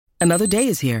Another day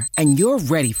is here, and you're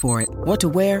ready for it. What to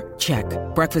wear? Check.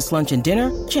 Breakfast, lunch, and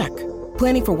dinner? Check.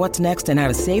 Planning for what's next and how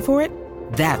to save for it?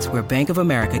 That's where Bank of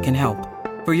America can help.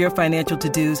 For your financial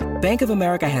to-dos, Bank of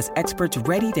America has experts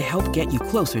ready to help get you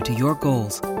closer to your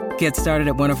goals. Get started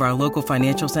at one of our local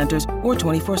financial centers or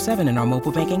 24/7 in our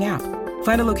mobile banking app.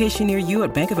 Find a location near you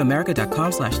at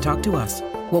bankofamerica.com/talktous.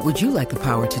 What would you like the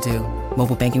power to do?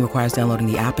 Mobile banking requires downloading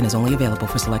the app and is only available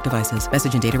for select devices.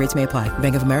 Message and data rates may apply.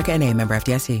 Bank of America N.A., member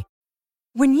FDIC.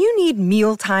 When you need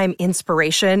mealtime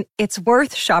inspiration, it's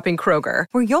worth shopping Kroger,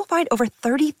 where you'll find over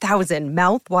 30,000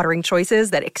 mouth-watering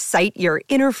choices that excite your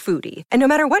inner foodie. And no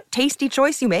matter what tasty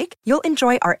choice you make, you'll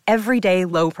enjoy our everyday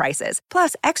low prices,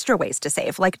 plus extra ways to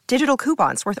save, like digital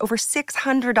coupons worth over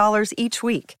 $600 each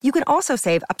week. You can also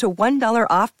save up to $1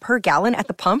 off per gallon at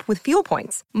the pump with fuel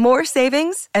points. More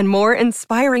savings and more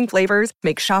inspiring flavors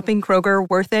make shopping Kroger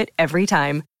worth it every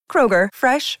time. Kroger,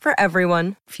 fresh for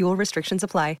everyone. Fuel restrictions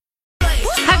apply.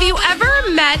 Have you ever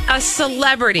met a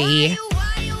celebrity,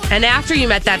 and after you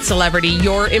met that celebrity,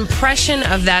 your impression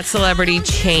of that celebrity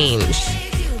changed?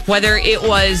 Whether it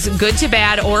was good to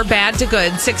bad or bad to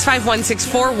good,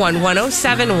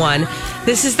 651-641-1071.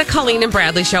 This is the Colleen and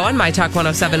Bradley Show on My Talk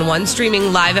 1071,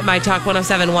 streaming live at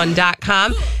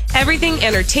MyTalk1071.com. Everything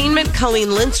Entertainment,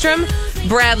 Colleen Lindstrom,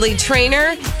 Bradley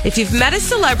Trainer. If you've met a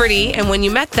celebrity and when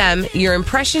you met them, your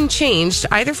impression changed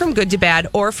either from good to bad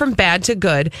or from bad to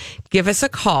good, give us a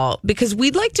call because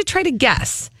we'd like to try to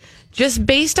guess, just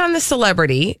based on the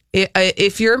celebrity,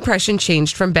 if your impression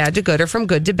changed from bad to good or from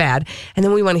good to bad. And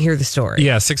then we want to hear the story.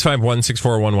 Yeah,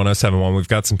 651-641-1071. We've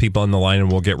got some people on the line and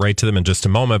we'll get right to them in just a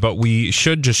moment. But we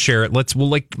should just share it.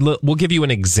 We'll give you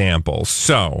an example.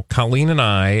 So Colleen and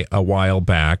I, a while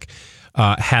back,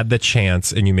 had the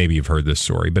chance, and maybe you've heard this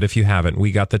story, but if you haven't,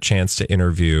 we got the chance to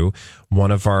interview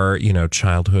one of our,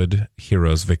 childhood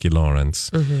heroes, Vicki Lawrence,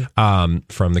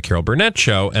 from the Carol Burnett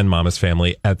Show and Mama's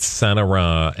Family,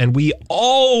 etc. And we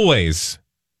always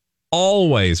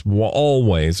had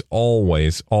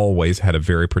a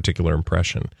very particular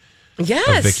impression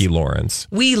of Vicki Lawrence.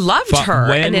 We loved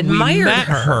her and admired when we met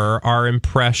her. Our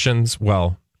impressions,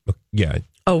 yeah.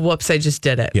 Oh, whoops, I just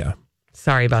did it. Yeah.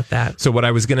 Sorry about that. So what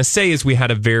I was going to say is we had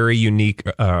a very unique,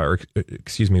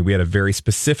 we had a very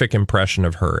specific impression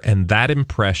of her. And that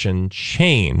impression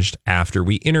changed after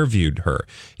we interviewed her.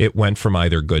 It went from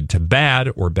either good to bad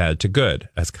or bad to good,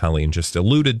 as Colleen just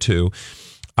alluded to.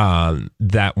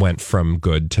 That went from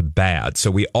good to bad. So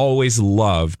we always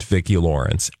loved Vicki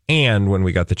Lawrence. And when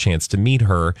we got the chance to meet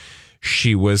her,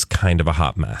 she was kind of a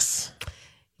hot mess.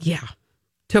 Yeah.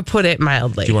 To put it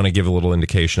mildly. Do you want to give a little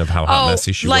indication of how hot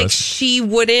messy she was? She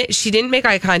didn't make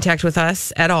eye contact with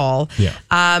us at all. Yeah.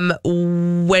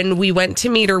 When we went to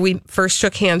meet her, we first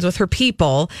shook hands with her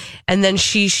people, and then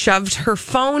she shoved her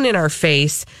phone in our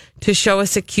face to show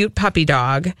us a cute puppy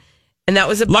dog. And that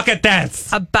was look at that!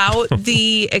 About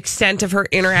the extent of her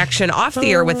interaction off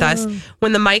the air with us.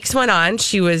 When the mics went on,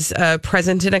 she was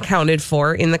present and accounted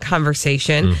for in the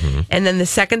conversation. Mm-hmm. And then the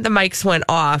second the mics went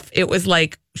off, it was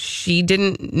like she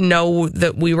didn't know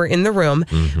that we were in the room.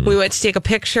 Mm-hmm. We went to take a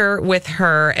picture with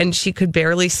her, and she could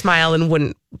barely smile and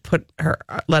wouldn't let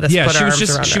us put our arms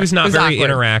around her. She was not very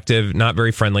interactive, not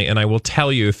very friendly. And I will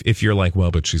tell you, if you're like,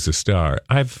 well, but she's a star.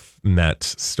 I've met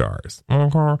stars.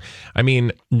 I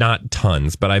mean, not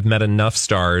tons, but I've met enough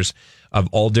stars of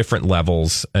all different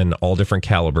levels and all different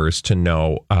calibers to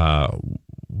know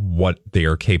what they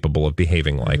are capable of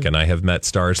behaving like. Mm-hmm. And I have met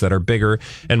stars that are bigger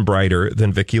and brighter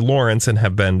than Vicki Lawrence and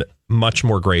have been much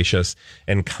more gracious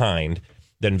and kind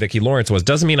than Vicki Lawrence was.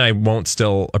 Doesn't mean I won't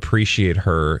still appreciate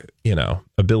her,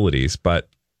 abilities, but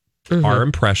our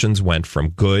impressions went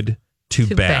from good to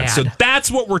bad. So that's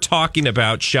what we're talking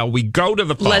about. Shall we go to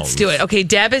the phone? Let's do it. Okay,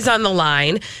 Deb is on the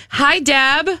line. Hi,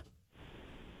 Deb.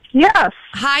 Yes.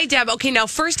 Hi, Deb. Okay, now,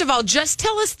 first of all, just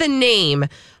tell us the name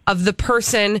of the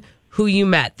person who you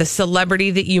met, the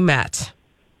celebrity that you met.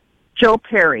 Joe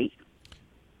Perry.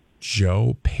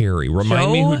 Joe Perry.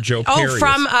 Remind me who Joe Perry is. Oh,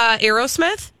 from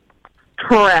Aerosmith?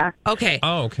 Correct. Okay.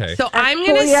 Oh, okay. So I'm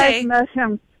going to say...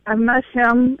 I've met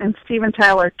him and Steven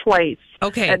Tyler twice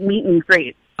at meet and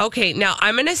greet. Okay, now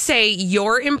I'm going to say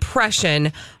your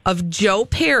impression of Joe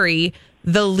Perry,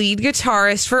 the lead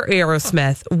guitarist for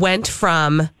Aerosmith, went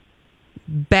from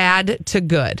bad to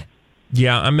good.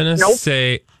 Yeah, I'm going to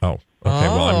say... Oh, okay.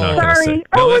 Well, I'm not going to say...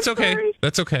 No, that's okay. Sorry.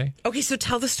 That's okay. Okay, so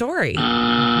tell the story.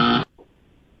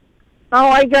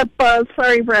 I got buzzed.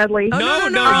 Sorry, Bradley. No,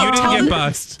 you didn't get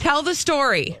buzzed. Tell the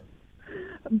story.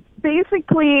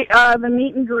 Basically, the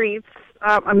meet and greets,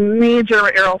 I'm a major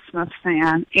Aerosmith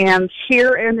fan, and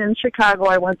here and in Chicago,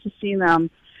 I went to see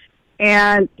them.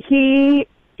 And he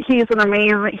He's an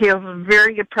amazing, he has a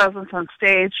very good presence on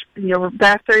stage.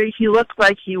 Back there, he looked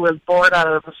like he was bored out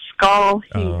of the skull.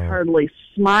 He hardly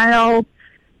smiled.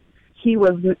 He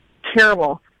was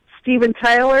terrible. Steven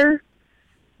Tyler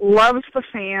loves the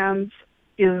fans,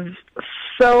 is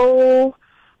so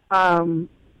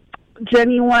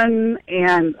genuine,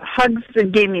 and hugs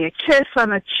and gave me a kiss on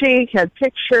the cheek, had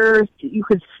pictures. You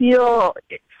could feel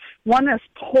one is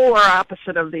polar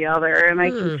opposite of the other, and I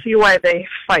can see why they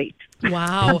fight.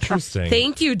 Wow. Interesting.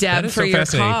 Thank you, Deb, for your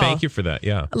fascinating. call. Thank you for that.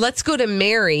 Yeah. Let's go to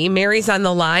Mary. Mary's on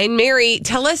the line. Mary,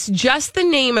 tell us just the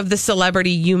name of the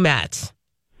celebrity you met.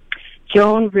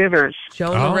 Joan Rivers.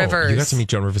 Joan Rivers. You got to meet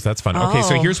Joan Rivers. That's fun. Okay,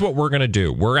 so here's what we're going to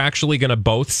do. We're actually going to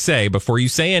both say, before you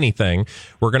say anything,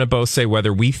 we're going to both say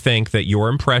whether we think that your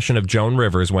impression of Joan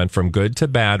Rivers went from good to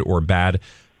bad or bad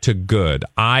to good.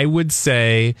 I would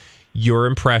say your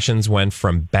impressions went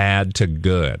from bad to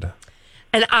good.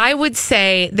 And I would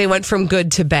say they went from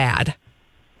good to bad.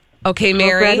 Okay,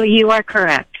 Mary? Well, Bradley, you are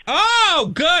correct. Oh,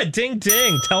 good. Ding,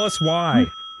 ding. Tell us why.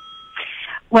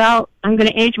 Well, I'm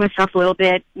going to age myself a little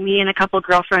bit. Me and a couple of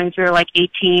girlfriends were like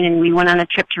 18, and we went on a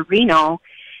trip to Reno.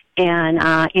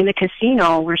 And in the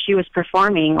casino where she was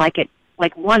performing, at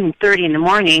 1:30 in the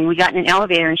morning, we got in an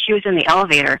elevator, and she was in the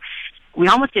elevator. We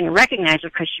almost didn't recognize her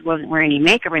because she wasn't wearing any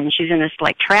makeup, and she was in this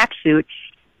tracksuit.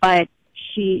 But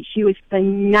she was the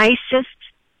nicest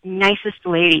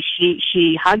lady.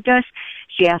 She hugged us.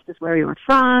 She asked us where we were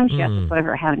from. She asked us whether we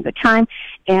were having a good time.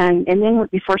 And then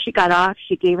before she got off,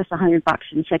 she gave us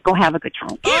 $100 and said, "Go have a good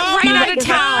time." Get right out of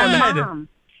town.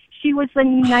 She was the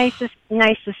nicest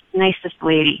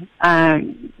lady.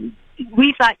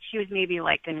 We thought she was maybe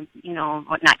going to,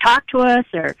 not talk to us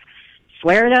or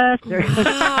swear at us or be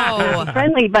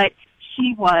friendly, but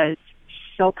she was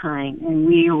so kind, and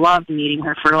we loved meeting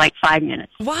her for 5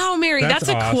 minutes. Wow, Mary, that's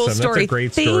a awesome. cool story. That's a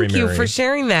great story, Thank you Mary. for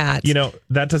sharing that.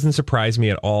 That doesn't surprise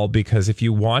me at all, because if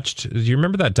you watched, do you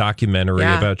remember that documentary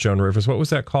about Joan Rivers? What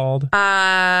was that called?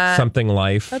 Something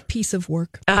Life. A Piece of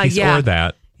Work. Or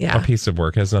that. Yeah. A Piece of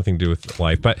Work. It has nothing to do with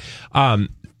life. But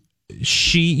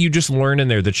you just learn in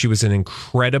there that she was an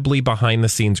incredibly behind the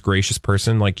scenes gracious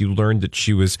person. You learned that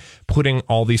she was putting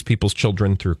all these people's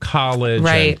children through college.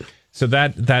 Right. So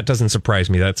that doesn't surprise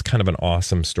me. That's kind of an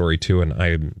awesome story too, and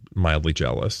I'm mildly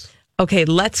jealous. Okay,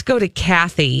 let's go to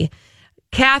Kathy.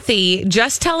 Kathy,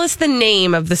 just tell us the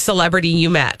name of the celebrity you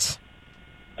met.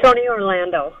 Tony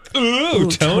Orlando. Ooh,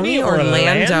 Tony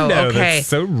Orlando. Okay. That's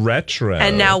so retro.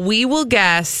 And now we will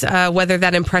guess whether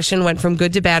that impression went from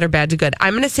good to bad or bad to good.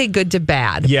 I'm going to say good to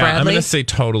bad. Yeah, Bradley? I'm going to say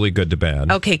totally good to bad.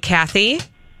 Okay, Kathy?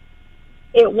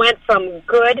 It went from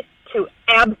good to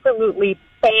absolutely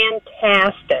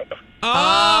fantastic.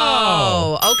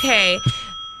 Oh, okay.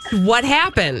 What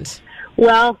happened?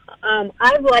 Well,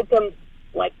 I've liked him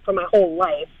for my whole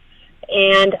life,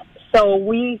 and so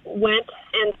we went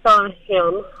and saw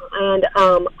him, and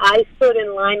I stood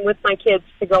in line with my kids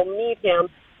to go meet him,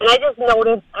 and I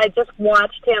just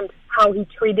watched him, how he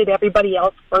treated everybody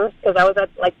else first, because I was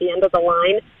at the end of the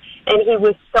line, and he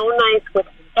was so nice with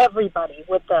everybody,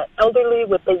 with the elderly,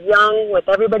 with the young, with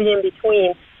everybody in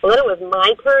between. Well, then it was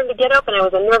my turn to get up, and I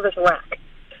was a nervous wreck.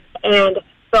 And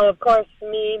so, of course,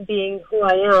 me being who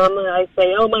I am, I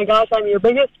say, "Oh, my gosh, I'm your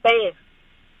biggest fan."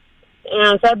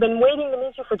 And so I've been waiting to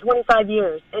meet you for 25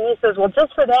 years. And he says, "Well,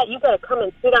 just for that, you got to come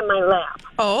and sit on my lap."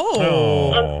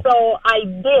 Oh. And so I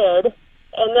did.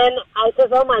 And then I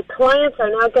says, "Oh, my clients are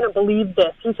not going to believe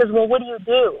this." He says, "Well, what do you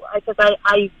do?" I says,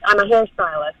 I'm a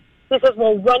hairstylist. He says,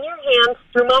 "Well, run your hands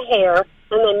through my hair,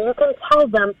 and then you can tell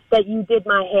them that you did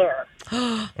my hair."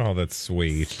 Oh, that's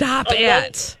sweet. Stop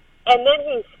it. And then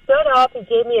he stood up, he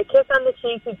gave me a kiss on the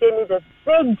cheek, he gave me this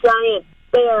big, giant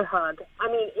bear hug. I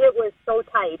mean, it was so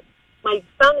tight. My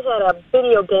son had a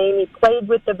video game, he played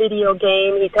with the video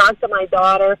game, he talked to my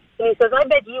daughter, and he says, "I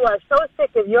bet you are so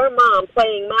sick of your mom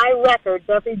playing my records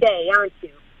every day, aren't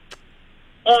you?"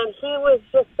 And he was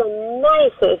just the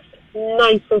nicest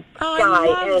guy.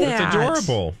 I love that. It's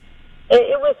adorable.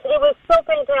 It was so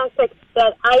fantastic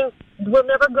that I will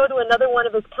never go to another one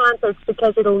of his concerts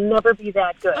because it'll never be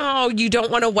that good. Oh, you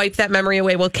don't want to wipe that memory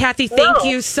away. Well, Kathy, thank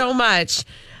you so much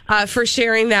for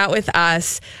sharing that with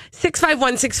us.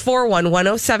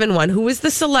 651-641-1071. Who was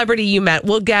the celebrity you met?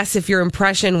 We'll guess if your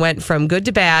impression went from good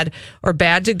to bad or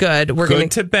bad to good.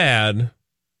 Good to bad.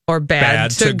 Or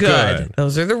bad to good.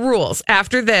 Those are the rules.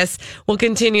 After this, we'll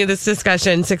continue this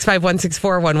discussion.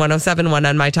 651-641-1071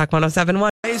 on My Talk 1071.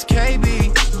 Stop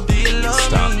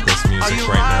this music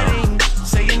right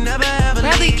now.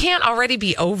 Bradley, you can't already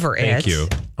be over it. Thank you.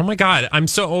 Oh my God, I'm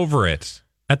so over it.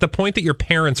 At the point that your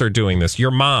parents are doing this, your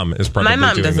mom is probably doing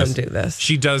this. My mom doesn't do this.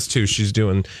 She does too. She's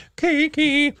doing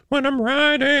Kiki when I'm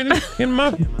riding in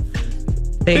my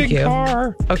Thank you.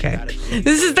 car. Okay.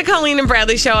 This is the Colleen and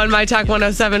Bradley Show on My Talk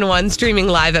 1071, streaming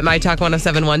live at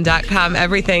MyTalk1071.com.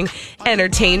 Everything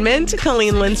entertainment.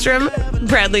 Colleen Lindstrom,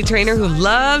 Bradley Trainer, who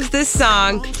loves this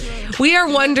song. We are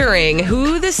wondering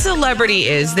who the celebrity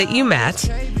is that you met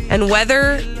and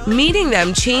whether meeting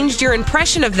them changed your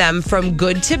impression of them from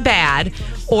good to bad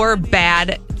or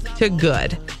bad to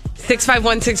good.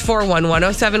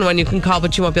 651-641-1071. You can call,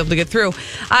 but you won't be able to get through.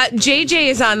 JJ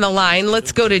is on the line.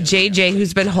 Let's go to JJ,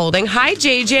 who's been holding. Hi,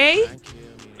 JJ.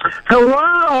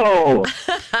 Hello. Wow.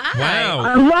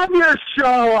 I love your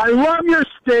show. I love your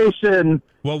station.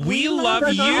 Well, we love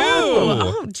you.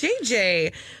 Oh,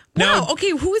 JJ. Now- Wow. Okay,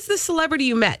 who is the celebrity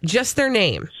you met? Just their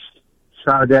name.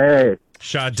 Sade.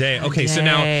 Sade. Okay, so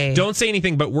now Sade. don't say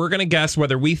anything, but we're going to guess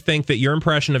whether we think that your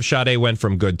impression of Sade went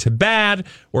from good to bad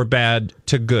or bad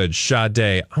to good.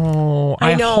 Sade. Oh,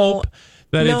 I know. hope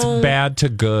that No. it's bad to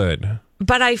good.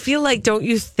 But I feel like, don't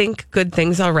you think good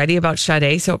things already about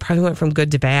Sade? So it probably went from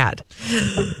good to bad.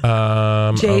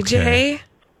 JJ? Okay.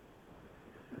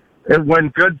 It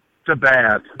went good to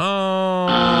bad.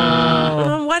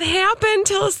 Oh. What happened?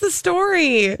 Tell us the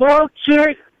story. Well,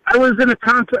 Jerry, I was in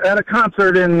at a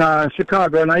concert in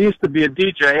Chicago, and I used to be a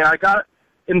DJ, and I got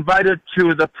invited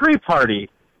to the pre-party.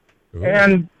 Ooh.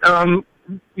 And,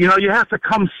 you have to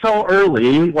come so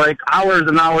early, like hours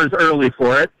and hours early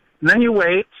for it. And then you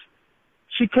wait.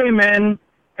 She came in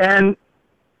and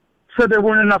said there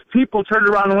weren't enough people, turned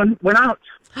around and went out.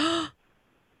 It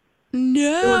was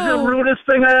the No. rudest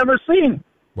thing I ever seen.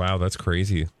 Wow, that's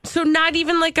crazy. So not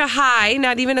even like a hi,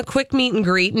 not even a quick meet and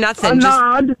greet, A nothing. Just,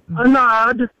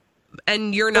 nod.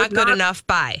 and you're not good enough,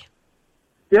 bye.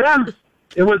 Yeah,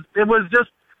 it was just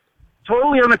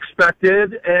totally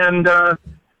unexpected, and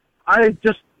I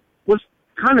just was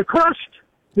kind of crushed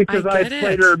because I get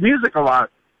played it. her music a lot.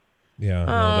 Yeah.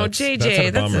 Oh, that's JJ,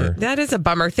 a bummer. that is a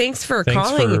bummer. Thanks for Thanks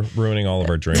calling. for ruining all of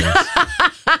our dreams.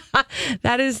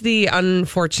 That is the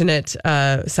unfortunate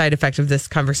side effect of this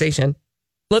conversation.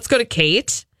 Let's go to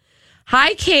Kate.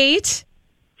 Hi, Kate.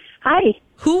 Hi,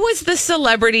 Who was the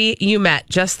celebrity you met?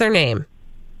 Just their name.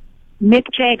 Mick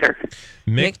Jagger.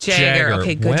 Mick Jagger.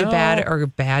 Okay, good to Well, bad or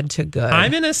bad to good?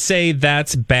 I'm going to say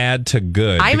that's bad to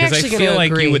good. I'm because actually I feel gonna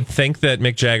like agree. you would think that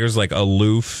Mick Jagger's like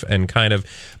aloof and kind of,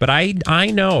 but I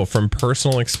know from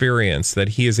personal experience that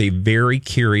he is a very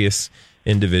curious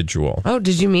individual. Oh,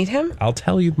 did you meet him? I'll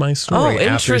tell you my Oh, story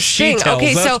after she interesting. tells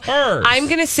Okay, us so hers. I'm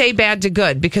going to say bad to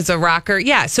good because a rocker.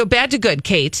 Yeah, so bad to good.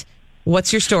 Kate,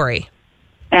 what's your story?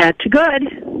 To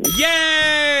good.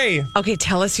 Yay! Okay,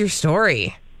 tell us your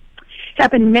story.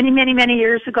 Happened many, many, many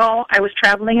years ago. I was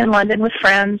traveling in London with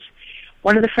friends.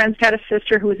 One of the friends had a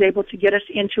sister who was able to get us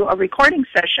into a recording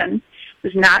session. It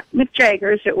was not Mick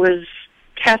Jagger's. It was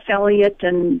Cass Elliot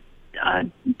and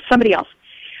somebody else.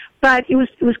 But it was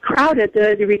crowded.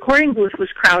 The recording booth was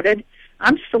crowded.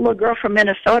 I'm still a girl from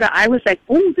Minnesota. I was like,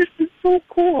 oh, this is so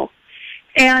cool.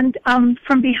 And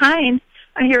from behind,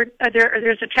 I hear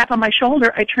there's a tap on my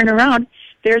shoulder. I turn around.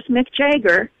 There's Mick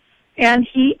Jagger. And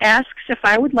he asks if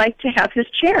I would like to have his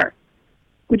chair.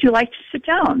 Would you like to sit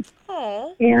down?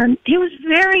 Oh. And he was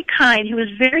very kind. He was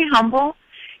very humble.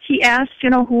 He asked,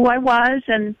 who I was,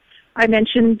 and I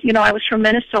mentioned, I was from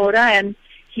Minnesota, and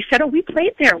he said, oh, we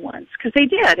played there once, because they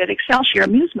did at Excelsior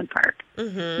Amusement Park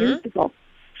years ago.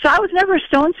 So I was never a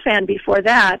Stones fan before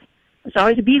that. I was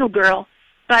always a Beatle girl.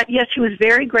 But, yes, he was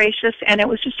very gracious, and it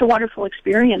was just a wonderful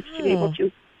experience to be able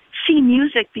to see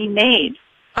music be made.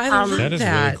 I love That is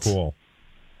really cool.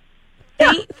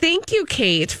 Thank you,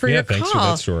 Kate, for your call. thanks for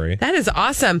that story. That is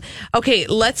awesome. Okay,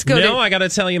 let's go No, to... I got to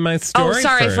tell you my story. Oh,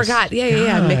 sorry, first. I forgot.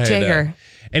 Yeah, Mick God. Jagger.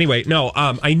 Anyway, no,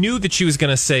 I knew that she was going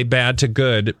to say bad to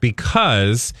good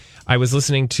because I was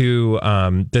listening to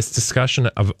this discussion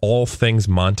of all things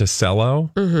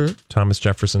Monticello, Thomas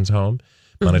Jefferson's home,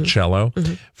 Monticello,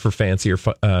 for fancier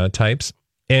types.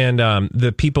 And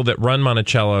the people that run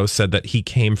Monticello said that he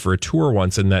came for a tour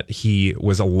once and that he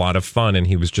was a lot of fun and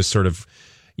he was just sort of,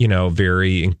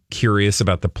 very curious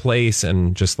about the place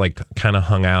and just like kind of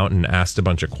hung out and asked a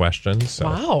bunch of questions. So,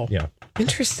 Wow. Yeah.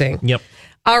 Interesting. Yep.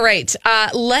 All right.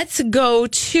 Let's go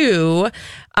to,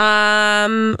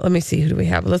 let me see, who do we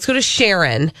have? Let's go to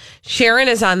Sharon. Sharon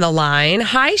is on the line.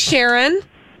 Hi, Sharon.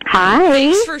 Hi.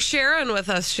 Thanks for sharing with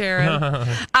us, Sharon.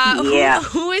 Yeah.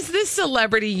 Who is this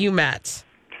celebrity you met?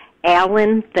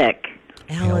 Alan Thicke.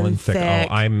 Alan Thicke.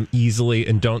 Oh, I'm easily,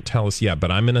 and don't tell us yet, but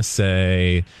I'm going to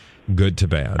say good to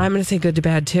bad. I'm going to say good to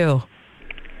bad, too.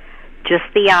 Just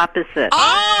the opposite.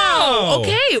 Oh,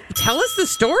 okay. Tell us the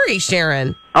story,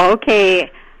 Sharon.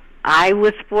 Okay. I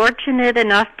was fortunate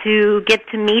enough to get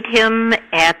to meet him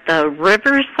at the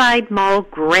Riverside Mall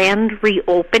Grand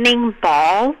Reopening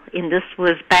Ball, and this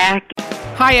was back.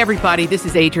 Hi, everybody. This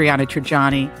is Adriana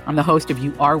Trajani. I'm the host of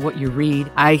You Are What You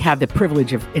Read. I have the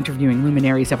privilege of interviewing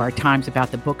luminaries of our times about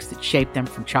the books that shaped them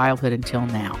from childhood until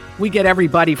now. We get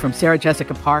everybody from Sarah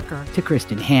Jessica Parker to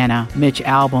Kristen Hanna, Mitch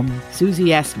Albom, Susie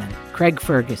Essman, Craig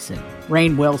Ferguson,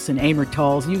 Rainn Wilson, Amor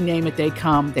Tolls, you name it, they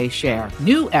come, they share.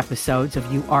 New episodes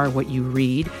of You Are What You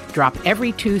Read drop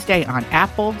every Tuesday on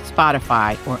Apple,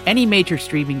 Spotify, or any major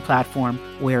streaming platform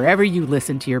wherever you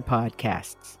listen to your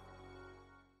podcasts.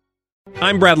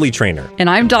 I'm Bradley Trainer. And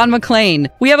I'm Don McClain.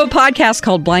 We have a podcast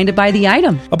called Blinded by the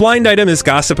Item. A blind item is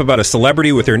gossip about a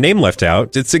celebrity with their name left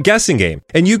out. It's a guessing game,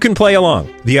 and you can play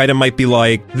along. The item might be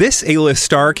like, this A-list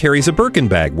star carries a Birkin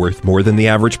bag worth more than the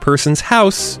average person's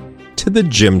house to the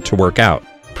gym to work out.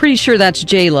 Pretty sure that's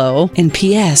J-Lo. And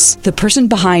P.S. the person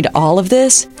behind all of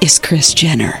this is Kris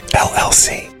Jenner,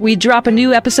 LLC. We drop a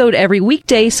new episode every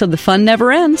weekday so the fun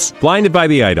never ends. Blinded by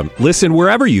the Item. Listen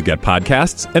wherever you get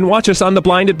podcasts and watch us on the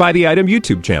Blinded by the Item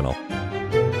YouTube channel.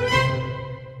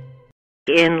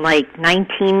 In like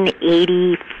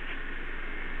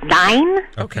 1989.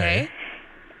 Okay.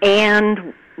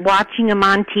 And watching him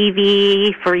on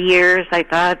TV for years, I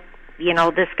thought, you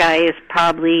know, this guy is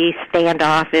probably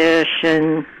standoffish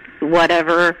and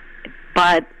whatever.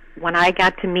 But when I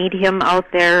got to meet him out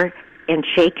there and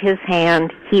shake his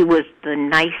hand, he was the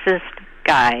nicest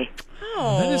guy.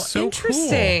 Oh, that is so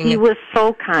interesting. cool. He was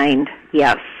so kind,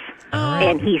 yes. Oh.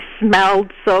 And he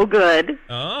smelled so good.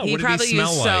 Oh, He what did probably he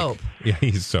smell used like? soap. Yeah,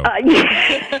 he's soap.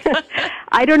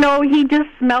 I don't know. He just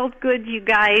smelled good, you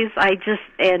guys.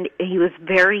 And he was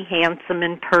very handsome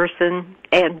in person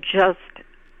and just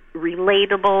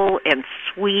relatable and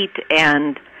sweet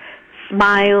and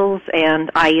smiles. And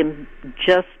I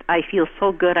feel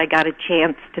so good I got a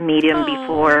chance to meet him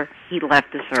before he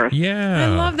left this earth. Yeah. I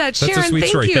love that. That's Sharon, a sweet thank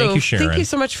story. you. Thank you, Sharon. Thank you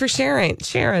so much for sharing.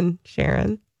 Sharon.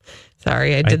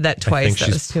 Sorry, I did that twice. I think That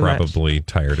she's was too much. probably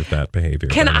tired of that behavior.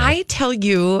 Can by now. I tell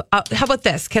you, how about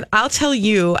this? I'll tell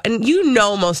you, and you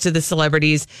know most of the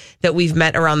celebrities that we've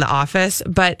met around the office,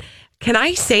 but can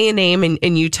I say a name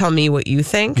and you tell me what you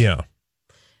think? Yeah.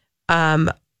 A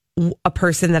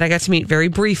person that I got to meet very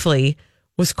briefly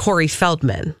was Corey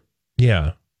Feldman.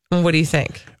 Yeah. What do you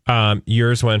think?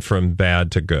 Yours went from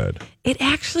bad to good. It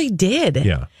actually did.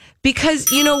 Yeah.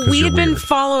 Because, you know, we had been weird.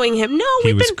 following him. No, He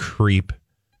we've was been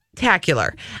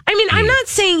spectacular. I mean, I'm not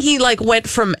saying he like went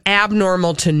from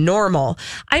abnormal to normal.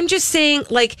 I'm just saying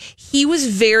like he was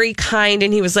very kind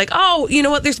and he was like, oh, you know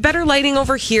what? There's better lighting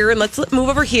over here and let's move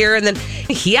over here. And then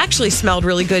he actually smelled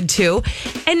really good too.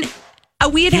 And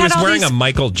we had He had was all wearing these, a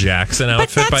Michael Jackson but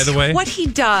outfit, by the way. what he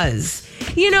does.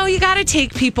 You know, you got to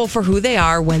take people for who they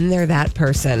are when they're that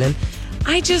person. And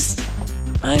I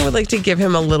would like to give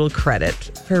him a little credit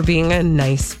for being a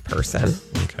nice person.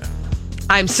 Okay.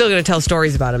 I'm still going to tell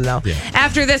stories about him, though. Yeah.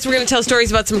 After this, we're going to tell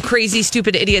stories about some crazy,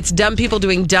 stupid idiots, dumb people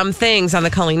doing dumb things on the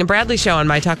Colleen and Bradley Show on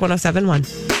My Talk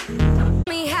 107.1.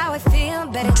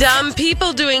 Dumb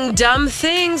people doing dumb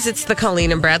things. It's the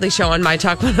Colleen and Bradley Show on My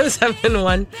Talk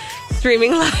 107.1.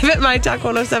 Streaming live at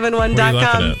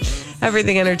MyTalk1071.com.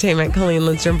 Everything Entertainment. Colleen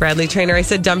Lindstrom, Bradley Trainer. I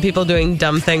said dumb people doing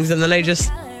dumb things, and then I just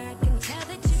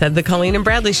said the Colleen and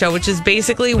Bradley Show, which is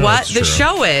basically what the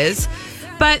show is.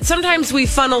 But sometimes we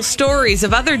funnel stories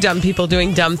of other dumb people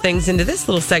doing dumb things into this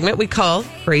little segment we call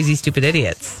Crazy Stupid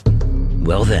Idiots.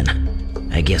 Well then,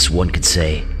 I guess one could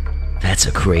say, that's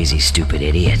a crazy stupid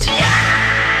idiot.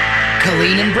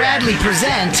 Colleen and Bradley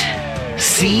present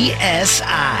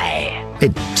CSI.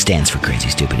 It stands for Crazy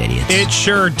Stupid Idiots. It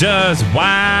sure does.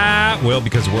 Why? Well,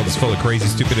 because the world is full of crazy,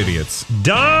 stupid idiots.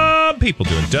 Dumb people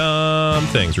doing dumb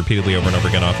things repeatedly over and over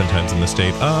again, oftentimes in the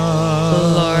state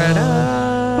of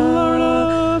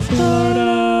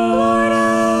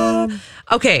Florida.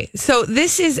 Okay, so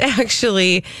this is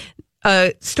actually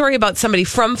a story about somebody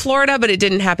from Florida, but it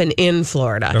didn't happen in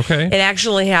Florida. Okay. It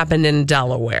actually happened in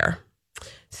Delaware.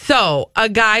 So a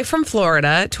guy from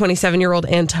Florida, 27-year-old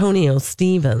Antonio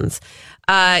Stevens,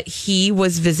 he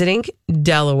was visiting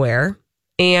Delaware,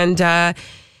 and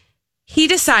he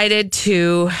decided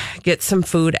to get some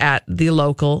food at the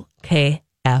local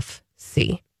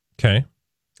KFC. Okay.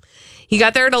 He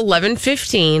got there at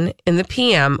 11:15 in the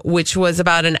PM, which was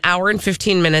about an hour and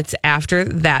 15 minutes after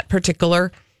that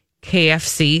particular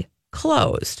KFC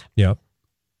closed. Yep.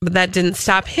 But that didn't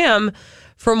stop him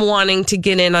from wanting to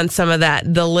get in on some of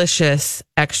that delicious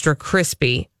extra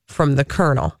crispy from the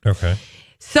Colonel. Okay.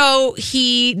 So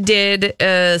he did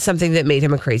something that made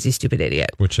him a crazy, stupid idiot.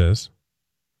 Which is?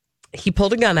 He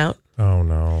pulled a gun out Oh,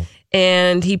 no.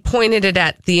 And he pointed it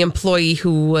at the employee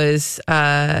who was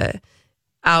was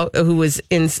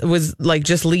like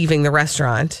just leaving the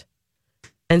restaurant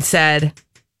and said,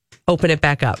 open it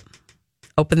back up.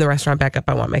 Open the restaurant back up.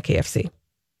 I want my KFC.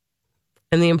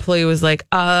 And the employee was like,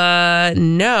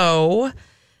 no,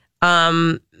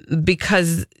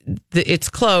 because it's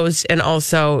closed and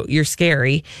also you're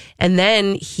scary. And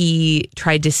then he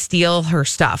tried to steal her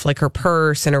stuff, like her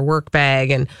purse and her work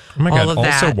bag and all of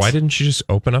that. Also, why didn't you just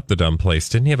open up the dumb place?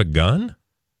 Didn't he have a gun?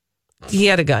 He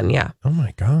had a gun, yeah. Oh,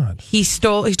 my God. He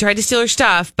tried to steal her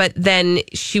stuff, but then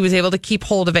she was able to keep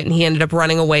hold of it and he ended up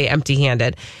running away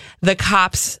empty-handed. The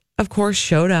cops, of course,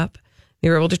 showed up. They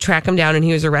were able to track him down and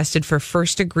he was arrested for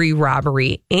first-degree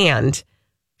robbery and,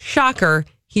 shocker,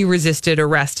 he resisted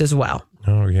arrest as well.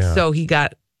 Oh, yeah. So he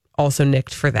got also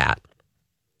nicked for that.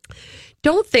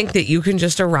 Don't think that you can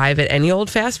just arrive at any old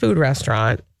fast food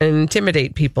restaurant and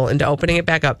intimidate people into opening it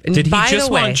back up. And did he just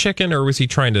want chicken or was he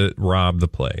trying to rob the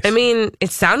place? I mean,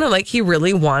 it sounded like he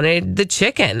really wanted the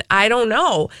chicken. I don't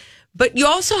know. But you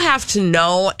also have to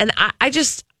know, and I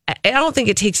don't think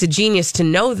it takes a genius to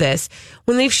know this.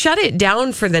 When they've shut it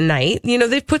down for the night,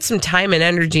 they've put some time and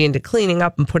energy into cleaning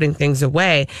up and putting things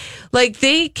away. Like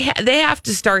they have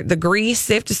to start the grease,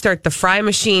 they have to start the fry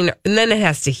machine, and then it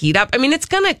has to heat up. I mean, it's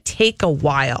going to take a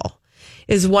while,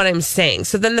 is what I'm saying.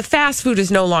 So then the fast food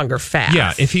is no longer fast.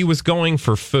 Yeah, if he was going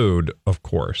for food, of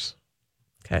course.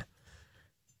 Okay.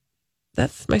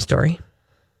 That's my story.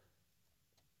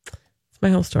 That's my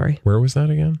whole story. Where was that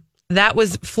again? That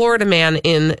was Florida man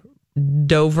in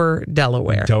Dover,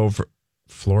 Delaware.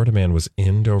 Florida man was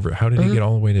in Dover. How did he get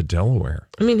all the way to Delaware?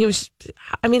 I mean,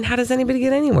 how does anybody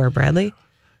get anywhere, Bradley?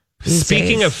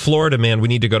 Speaking of Florida man, we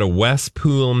need to go to West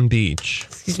Palm Beach.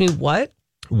 Excuse me, what?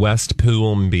 West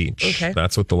Palm Beach. Okay.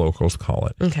 That's what the locals call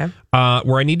it. Okay.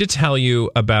 Where I need to tell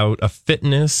you about a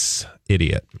fitness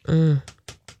idiot.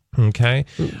 Okay.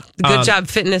 Good job,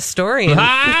 fitness story.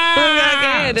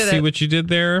 See what you did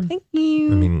there? Thank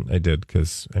you. I mean, I did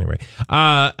because, anyway.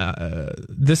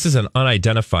 This is an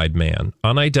unidentified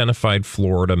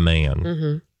Florida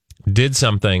man. Did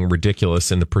something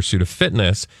ridiculous in the pursuit of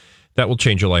fitness that will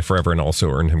change your life forever and also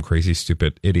earned him crazy,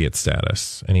 stupid idiot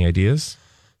status. Any ideas?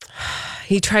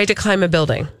 He tried to climb a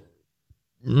building.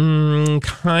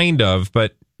 Kind of,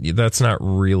 but that's not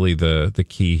really the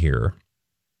key here.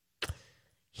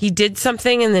 He did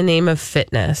something in the name of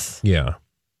fitness. Yeah.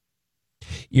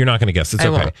 You're not going to guess. It's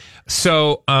okay. Won't.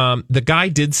 So the guy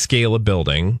did scale a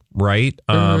building, right?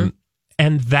 And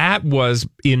that was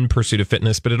in pursuit of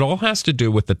fitness, but it all has to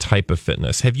do with the type of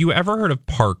fitness. Have you ever heard of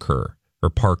parkour?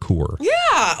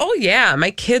 Yeah. Oh, yeah. My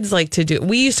kids like to do.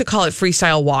 We used to call it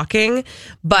freestyle walking,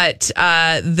 but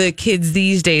the kids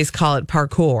these days call it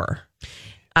parkour.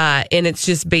 And it's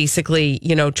just basically,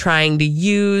 trying to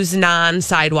use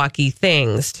non-sidewalky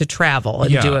things to travel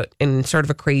and do it in sort of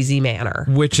a crazy manner.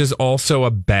 Which is also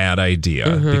a bad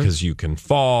idea because you can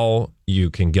fall, you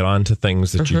can get onto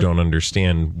things that you don't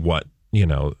understand what,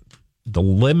 the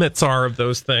limits are of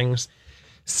those things.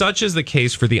 Such is the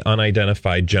case for the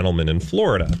unidentified gentleman in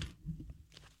Florida.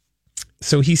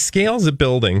 So he scales a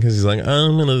building because he's like,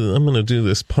 I'm gonna do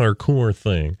this parkour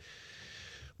thing.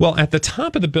 Well, at the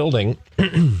top of the building,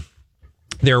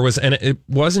 there was, and it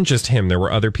wasn't just him, there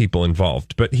were other people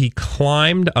involved, but he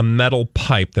climbed a metal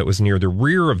pipe that was near the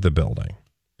rear of the building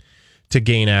to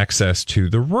gain access to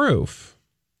the roof.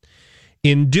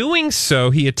 In doing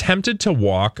so, he attempted to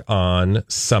walk on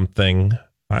something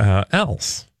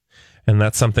else. And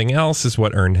that something else is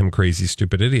what earned him crazy,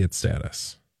 stupid idiot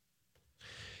status.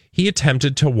 He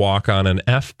attempted to walk on an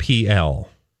FPL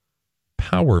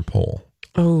power pole.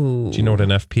 Oh. Do you know what an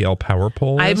FPL power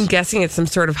pole is? I'm guessing it's some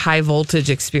sort of high voltage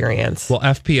experience. Well,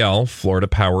 FPL, Florida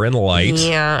Power and Light.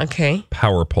 Yeah, okay.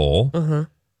 Power pole.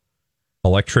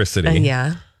 Electricity.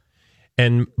 Yeah.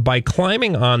 And by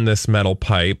climbing on this metal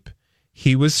pipe,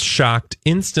 he was shocked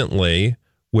instantly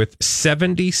with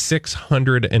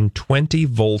 7,620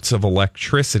 volts of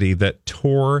electricity that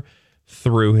tore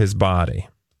through his body.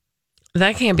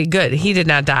 That can't be good. He did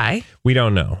not die. We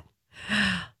don't know.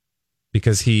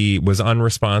 Because he was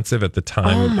unresponsive at the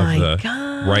time of the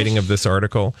writing of this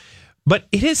article. But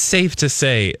it is safe to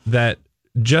say that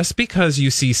just because you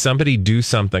see somebody do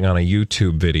something on a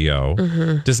YouTube video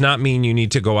does not mean you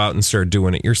need to go out and start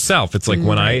doing it yourself. It's like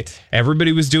when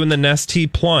everybody was doing the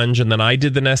Nestea plunge, and then I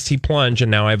did the Nestea plunge, and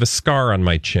now I have a scar on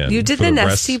my chin. You did the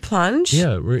Nestea plunge?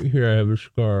 Yeah, right here I have a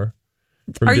scar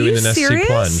from Are doing you the Nestea serious?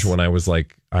 plunge when I was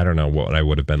like, I don't know what I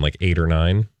would have been, like 8 or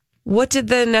 9. What did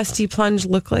the Nestea plunge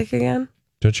look like again?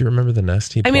 Don't you remember the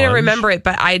Nestea plunge? I mean, I remember it,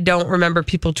 but I don't remember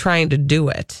people trying to do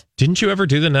it. Didn't you ever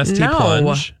do the Nestea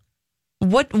plunge?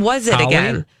 What was it Holly?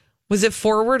 again? Was it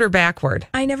forward or backward?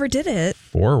 I never did it.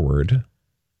 Forward.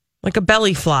 Like a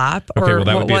belly flop? Okay, or well,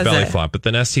 that would be a what was belly it? flop. But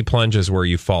the nesty plunge is where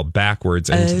you fall backwards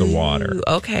into the water.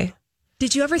 Okay.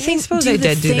 Did you ever I think suppose do I the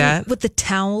did do thing that. with the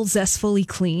towel zestfully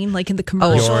clean, like in the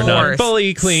commercial? You're not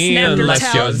fully clean Snap your unless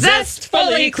towel. you're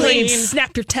Zestfully clean.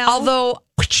 Snap your towel. Although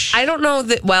I don't know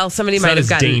that. Well, somebody It's might not have as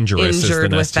gotten dangerous as the injured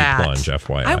with nesty that. plunge,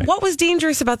 FYI. What was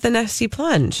dangerous about the nesty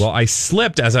plunge? Well, I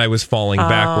slipped as I was falling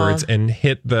backwards and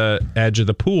hit the edge of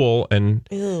the pool and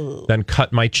then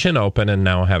cut my chin open and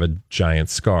now have a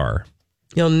giant scar.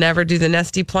 You'll never do the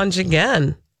nesty plunge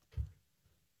again.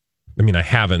 I mean, I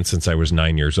haven't since I was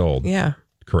 9 years old. Yeah.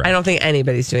 Correct. I don't think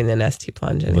anybody's doing the nesty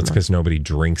plunge anymore. Well, it's because nobody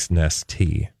drinks Nest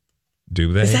tea.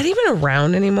 Do they? Is that even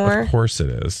around anymore? Of course it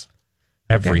is.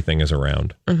 Everything is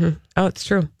around. Mm-hmm. Oh, it's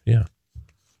true. Yeah.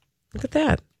 Look at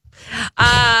that.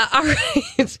 All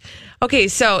right. Okay,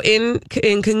 so in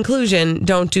conclusion,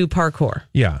 don't do parkour.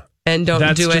 Yeah. And don't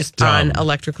That's do just it on dumb.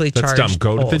 electrically That's charged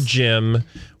dumb. Go to the poles. gym,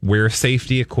 wear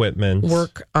safety equipment.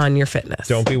 Work on your fitness.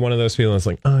 Don't be one of those people that's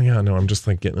like, oh, yeah, no, I'm just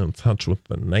like getting in touch with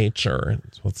the nature.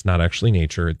 Well, it's not actually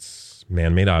nature. It's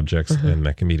man-made objects, and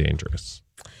that can be dangerous.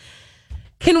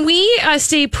 Can we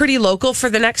stay pretty local for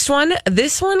the next one?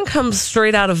 This one comes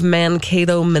straight out of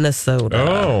Mankato, Minnesota.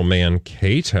 Oh,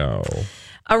 Mankato.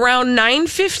 Around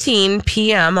 9:15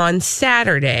 p.m. on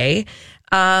Saturday,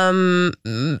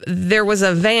 there was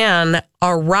a van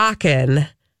a-rockin'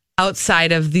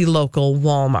 outside of the local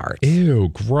Walmart. Ew,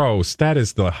 gross. That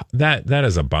is that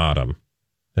is a bottom.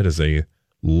 That is a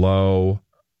low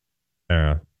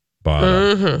bottom.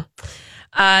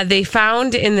 Mm-hmm. They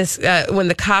found in this when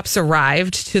the cops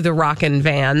arrived to the rockin'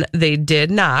 van, they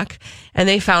did knock, and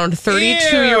they found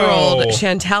 32-year-old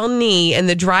Chantel Nee in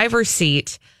the driver's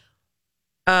seat,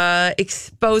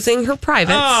 exposing her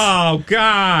privates. Oh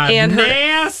God, and her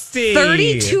nasty!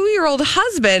 32-year-old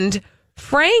husband,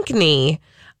 Frank Nee.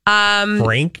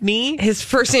 Frank Nee? His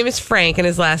first name is Frank, and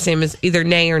his last name is either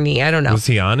Nee or Nee. I don't know. Was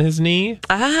he on his knee?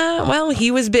 Well,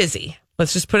 he was busy.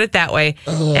 Let's just put it that way.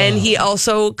 Ugh. And he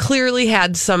also clearly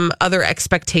had some other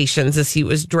expectations as he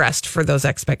was dressed for those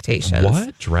expectations.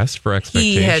 What? Dressed for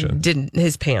expectations?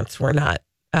 His pants were not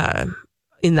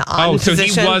in the on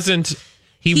position. So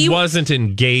he wasn't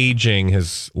engaging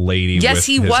his lady with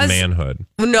his manhood.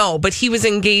 No, but he was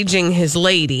engaging his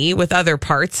lady with other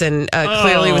parts and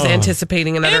clearly was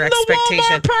anticipating another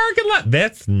expectation. In the Walmart parking lot.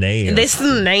 That's nasty. This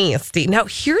is nasty. Now,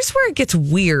 here's where it gets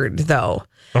weird, though.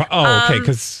 Oh, okay,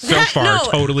 because so far,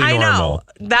 totally normal.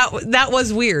 I know. That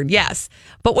was weird, yes.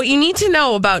 But what you need to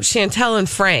know about Chantel and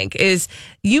Frank is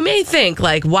you may think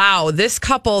like, wow, this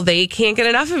couple, they can't get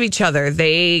enough of each other.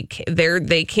 They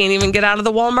can't even get out of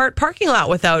the Walmart parking lot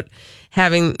without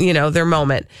having, their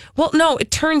moment. Well, no, it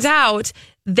turns out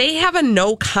they have a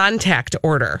no contact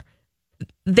order.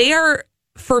 They are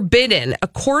forbidden. A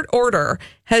court order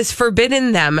has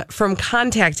forbidden them from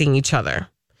contacting each other.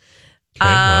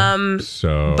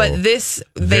 So, but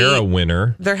they're a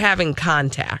winner. They're having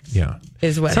contact. Yeah,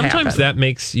 is what sometimes happened. that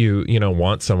makes you,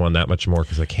 want someone that much more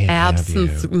because I can't.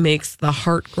 Absence have you. makes the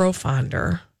heart grow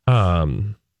fonder.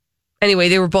 Anyway,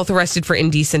 they were both arrested for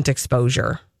indecent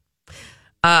exposure.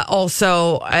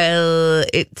 Also,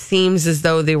 it seems as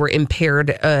though they were impaired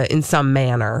in some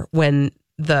manner when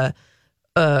the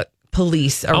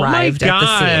police arrived at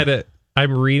the scene.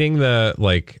 I'm reading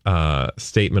the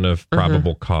statement of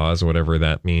probable cause, whatever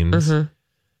that means.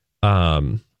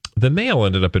 The male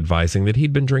ended up advising that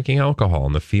he'd been drinking alcohol,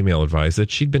 and the female advised that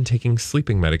she'd been taking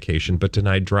sleeping medication but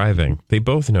denied driving. They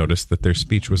both noticed that their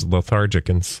speech was lethargic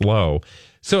and slow.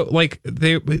 So,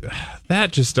 that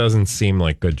just doesn't seem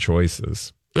like good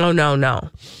choices. Oh, no.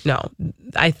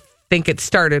 I think it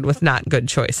started with not good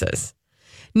choices.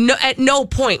 No, at no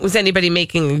point was anybody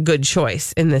making a good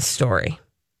choice in this story.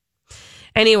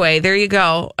 Anyway, there you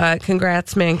go.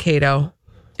 Congrats, Mankato.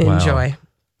 Enjoy. Wow.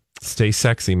 Stay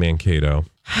sexy, Mankato.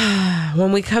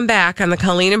 When we come back on the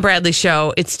Colleen and Bradley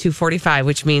Show, it's 2:45,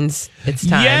 which means it's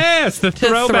time. Yes, the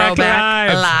Throwback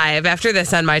Live. After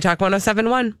this on My Talk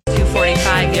 107.1.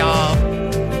 2:45, y'all.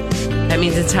 That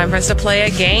means it's time for us to play a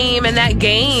game, and that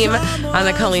game on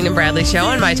the Colleen and Bradley Show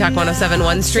on My Talk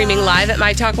 107.1, streaming live at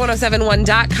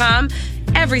MyTalk1071.com.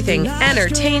 Everything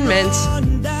Entertainment.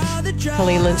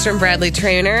 Colleen Lindstrom, Bradley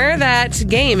Trainer. That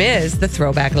game is the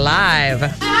Throwback Live.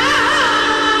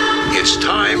 It's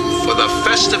time for the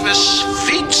Festivus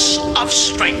Feats of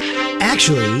Strength.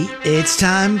 Actually, it's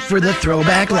time for the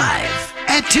Throwback Live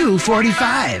at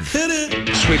 2:45.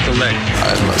 Sweep the leg.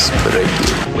 I must break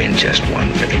you. Win just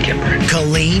one for the Kipper.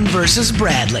 Colleen versus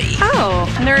Bradley. Oh,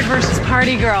 nerd versus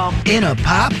party girl. In a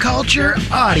pop culture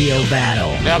audio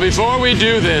battle. Now, before we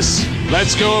do this,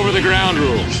 Let's go over the ground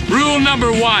rules. Rule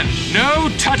number 1, no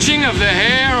touching of the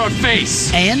hair or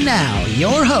face. And now,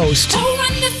 your host,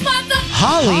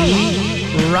 Holly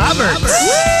Roberts.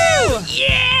 Woo!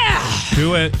 Yeah!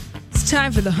 Do it. It's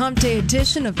time for the Hump Day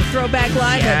edition of the Throwback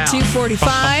Live at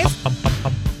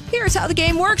 2:45. Here's how the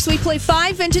game works. We play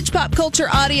 5 vintage pop culture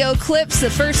audio clips. The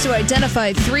first to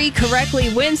identify 3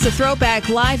 correctly wins the Throwback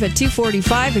Live at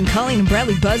 2:45. And Colleen and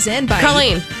Bradley buzz in by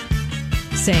Colleen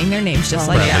saying their names just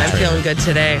like that. that. I'm feeling good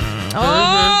today.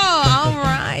 All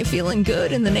right. Feeling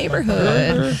good in the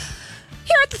neighborhood.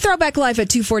 Here at the Throwback Live at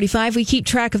 2:45, we keep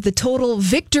track of the total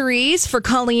victories for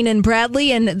Colleen and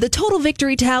Bradley, and the total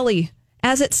victory tally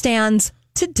as it stands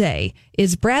today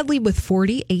is Bradley with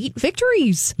 48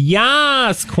 victories.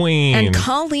 Yes, queen. And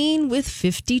Colleen with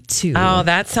 52. Oh,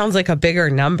 that sounds like a bigger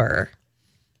number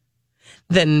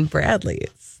than Bradley's.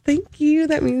 Thank you.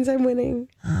 That means I'm winning.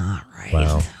 All right.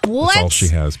 Wow. That's all she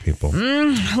has, people.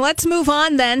 Let's move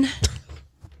on then.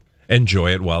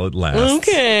 Enjoy it while it lasts.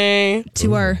 Okay.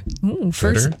 To our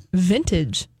first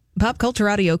vintage pop culture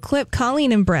audio clip.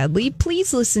 Colleen and Bradley,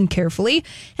 please listen carefully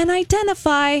and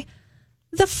identify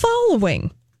the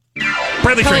following.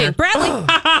 Bradley Trainer. Bradley.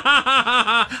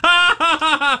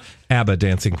 ABBA,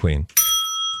 Dancing Queen.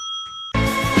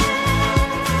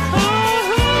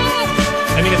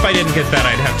 I mean, if I didn't get that,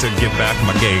 I'd have to give back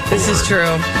my gay cord. This is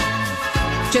true.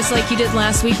 Just like you did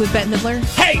last week with Bette Midler.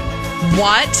 Hey!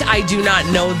 What? I do not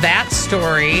know that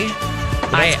story.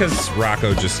 That's because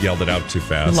Rocco just yelled it out too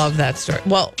fast. Love that story.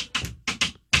 Well,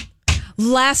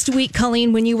 last week,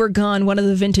 Colleen, when you were gone, one of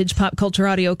the vintage pop culture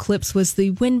audio clips was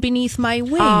the Wind Beneath My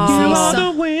Wings. You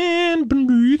are the wind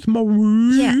beneath my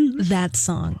wings. Yeah, that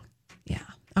song. Yeah.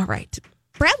 All right.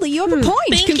 Bradley, you have a point.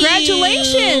 Thank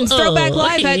Congratulations. you. Throwback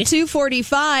Live Okay. at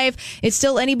 2:45. It's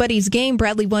still anybody's game.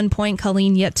 Bradley 1 point,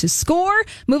 Colleen yet to score.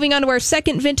 Moving on to our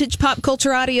second vintage pop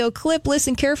culture audio clip.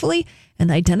 Listen carefully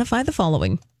and identify the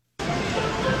following.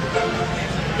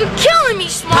 You're killing me,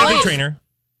 Smalls. Bradley Trainer.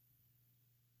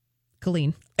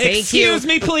 Colleen. Excuse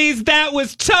me, please. That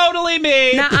was totally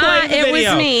me. nuh-uh, it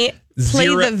was me. Play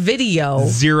the video.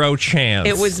 0 chance.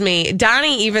 It was me.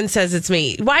 Donnie even says it's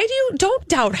me. Why don't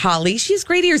doubt Holly? She's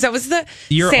great ears. That was the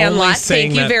You're Sandlot. only saying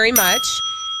Thank you that- very much.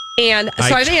 And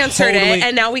so I've answered totally- it,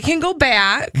 and now we can go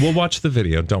back. We'll watch the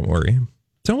video. Don't worry.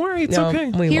 Don't worry. It's No, okay.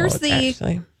 we Here's won't, the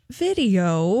actually.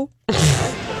 video. The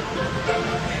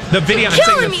video. I'm saying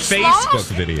killing the me, Facebook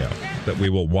Smalls. video that we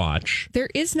will watch. There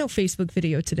is no Facebook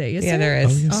video today, is Yeah, there? there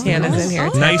is. Oh, yes, Hannah's there in here.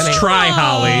 It's Nice happening try,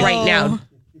 Holly. right now.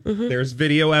 There's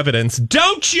video evidence.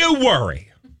 Don't you worry.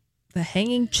 The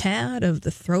hanging Chad of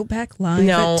the Throwback Live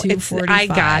No, at 2:45. I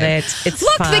got it. It's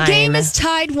Look, fine. the game is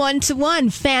tied 1-1.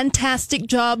 Fantastic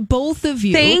job, both of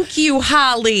you. Thank you,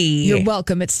 Holly. You're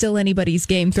welcome. It's still anybody's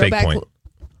game. Fake point.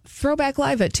 Throwback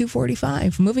Live at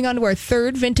 2:45. Moving on to our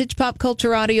third vintage pop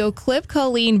culture audio clip.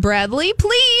 Colleen, Bradley,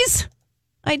 please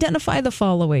identify the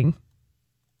following.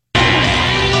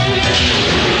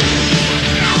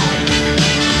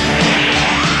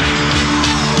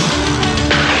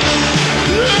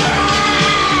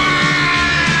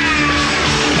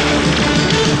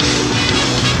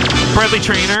 Bradley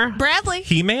Trainer. Bradley.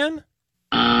 He-Man?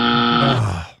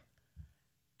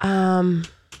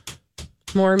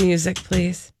 More music,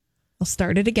 please. I'll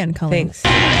start it again, Colleen. Thanks.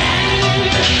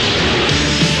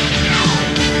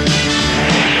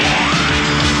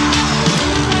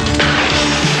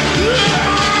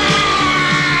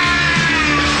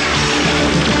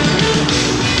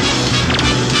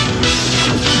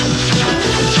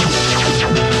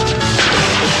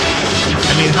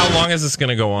 I mean, how long is this going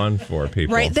to go on for,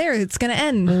 people? Right there. It's going to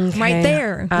end. Okay. Right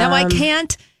there. Now, I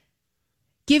can't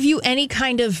give you any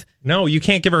kind of... No, you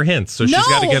can't give her hints, so she's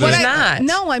got to get it.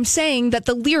 No, I'm saying that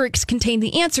the lyrics contain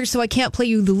the answer, so I can't play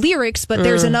you the lyrics, but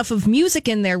there's enough of music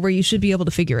in there where you should be able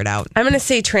to figure it out. I'm going to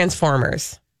say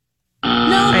Transformers. No,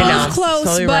 I both know. close,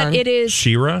 Totally but wrong. it is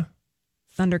She-Ra?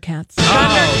 Thundercats.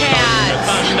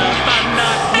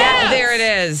 Yeah, there it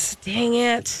is. Dang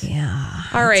it. Yeah.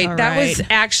 All right. all That was right.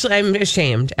 actually, I'm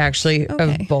ashamed, actually,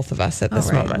 Okay. of both of us at this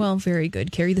All right. moment. Well, very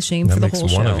good. Carry the shame That for the makes whole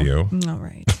one show. of you. All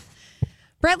right.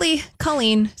 Bradley,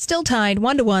 Colleen, still tied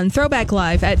 1-1. Throwback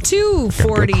Live at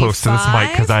 2:45. Get close to this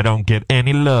mic because I don't get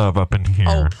any love up in here.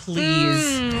 Oh,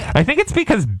 please. I think it's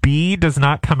because B does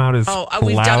not come out as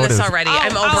We've loud done this as already.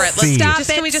 I'm over it. Let's Stop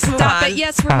Can we just move Stop on? it.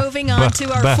 Yes, we're moving on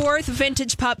to our fourth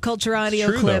vintage pop culture audio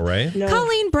True, clip. though, right? No.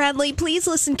 Colleen, Bradley, please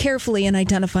listen carefully and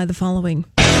identify the following.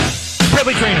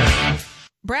 Bradley Trainer.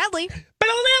 Bradley.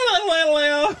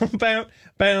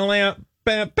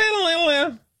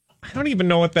 I don't even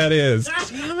know what that is.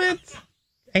 Damn it.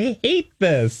 I hate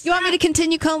this. You want me to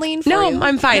continue, Colleen? No, you?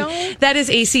 I'm fine. No? That is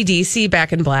AC/DC,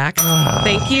 Back in Black.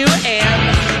 Thank you.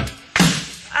 And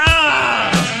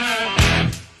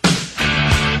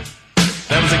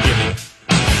that was a gimme.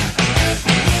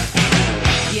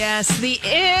 Yes, the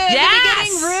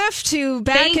beginning riff to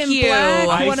Back Thank in you. Black.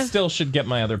 I still should get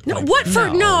my other point. what for?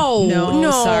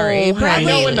 No, sorry. I Bradley.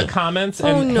 know in the comments, and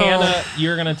Oh, no. Hannah,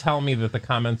 you're going to tell me that the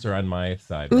comments are on my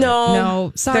side. Right?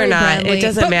 No, sorry, they're not. Bradley. It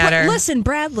doesn't matter. Listen,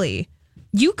 Bradley,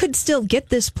 you could still get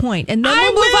this point, and then I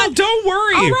we'll move will. on. Don't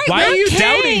worry. All right, Why are you okay.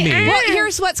 doubting me? Well,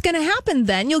 here's what's going to happen.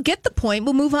 Then you'll get the point.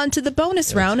 We'll move on to the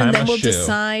bonus round, and time then a we'll shoe.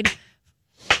 decide.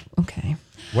 Okay.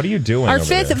 What are you doing? Our over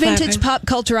fifth there? vintage pop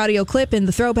culture audio clip in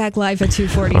the Throwback Live at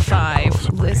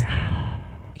 2:45. Liz,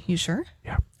 you sure?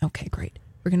 Yeah. Okay, great.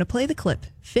 We're going to play the clip.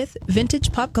 Fifth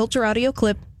vintage pop culture audio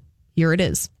clip. Here it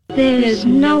is. There's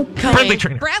no Bradley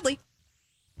Trainer. Bradley.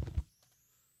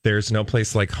 There's no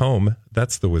place like home.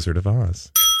 That's the Wizard of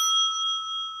Oz.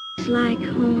 like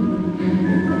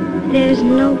home. There's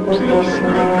no place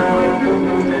like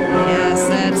home. Yes,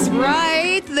 that's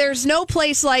right. There's no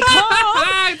place like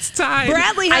home. It's time.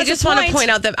 Bradley has I just a want to point. point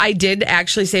out that I did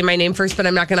actually say my name first, but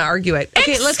I'm not going to argue it.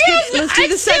 Okay, let's do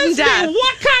the sudden death.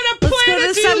 What kind of Let's go to planet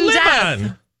the do you sudden live death.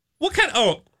 on? What kind?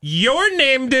 Oh, your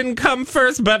name didn't come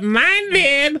first, but mine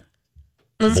did.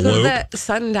 Let's go to Bloop. the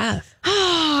sudden death.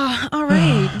 All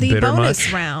right, the Bitter bonus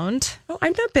much? round. Oh,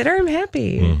 I'm not bitter. I'm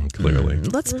happy. Clearly.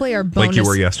 Let's play our bonus. Like you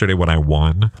were yesterday when I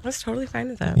won. I was totally fine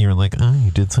with that. You were like, oh,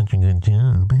 you did such a good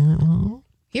job.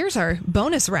 Here's our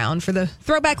bonus round for the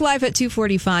Throwback Live at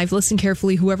 2:45. Listen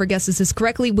carefully. Whoever guesses this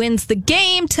correctly wins the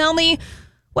game. Tell me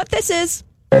what this is.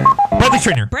 Bradley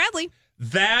Trainer. Bradley.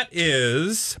 That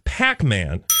is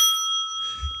Pac-Man.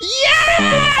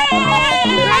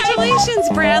 Congratulations,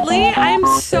 Bradley. I'm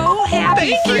so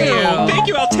happy for you. Thank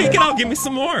you. I'll take it. I'll give me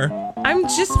some more. I'm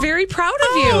just very proud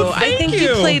of you. Oh, I thank think you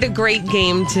you. played a great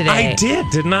game today. I did,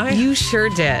 didn't I? You sure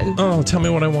did. Oh, tell me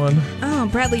what I won. Oh,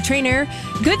 Bradley Trainer.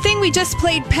 Good thing we just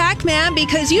played Pac-Man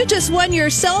because you just won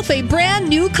yourself a brand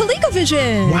new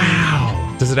ColecoVision.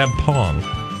 Wow. Does it have Pong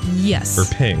Yes. or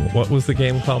Ping? What was the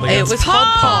game called again? It was called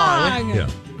Pong. Yeah.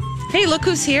 Hey, look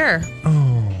who's here.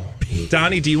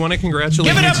 Donnie, do you want to congratulate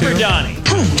Give it me up for too? Donnie.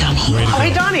 Hello, Donnie. Oh,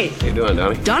 hey, Donnie. How you doing,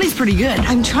 Donnie? Donnie's pretty good.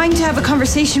 I'm trying to have a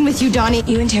conversation with you, Donnie.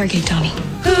 You interrogate Donnie.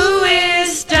 Who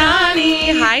is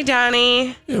Donnie? Hi,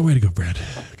 Donnie. Yeah, way to go, Brad.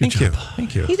 Good job.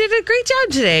 Thank you. He did a great job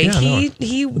today. Yeah,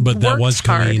 he But that worked was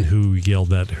hard. Colleen who yelled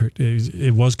that.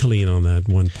 It was Colleen on that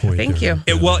one point. Thank there.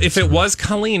 you. Well, if it was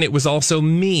Colleen, it was also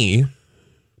me.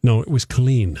 No, it was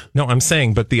Colleen. No, I'm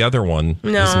saying, but the other one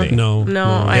was No. me. No.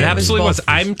 I It was absolutely both. was.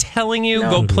 I'm telling you, No.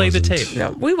 go It play the wasn't. tape.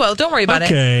 No, we will. Don't worry about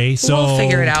Okay, it. so We'll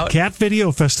figure it out. Cat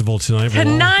Video Festival tonight. We'll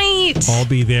Tonight. all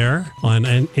be there on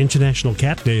an International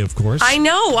Cat Day, of course. I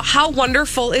know. How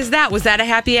wonderful is that? Was that a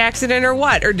happy accident or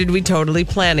what? Or did we totally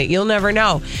plan it? You'll never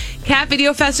know. Cat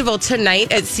Video Festival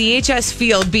tonight at CHS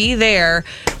Field. Be there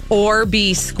or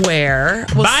be square.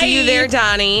 We'll Bye. see you there,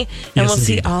 Donnie. And Yes, we'll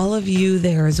see indeed. all of you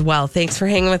there as well. Thanks for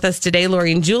hanging with us today,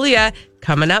 Lori and Julia.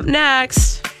 Coming up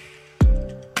next.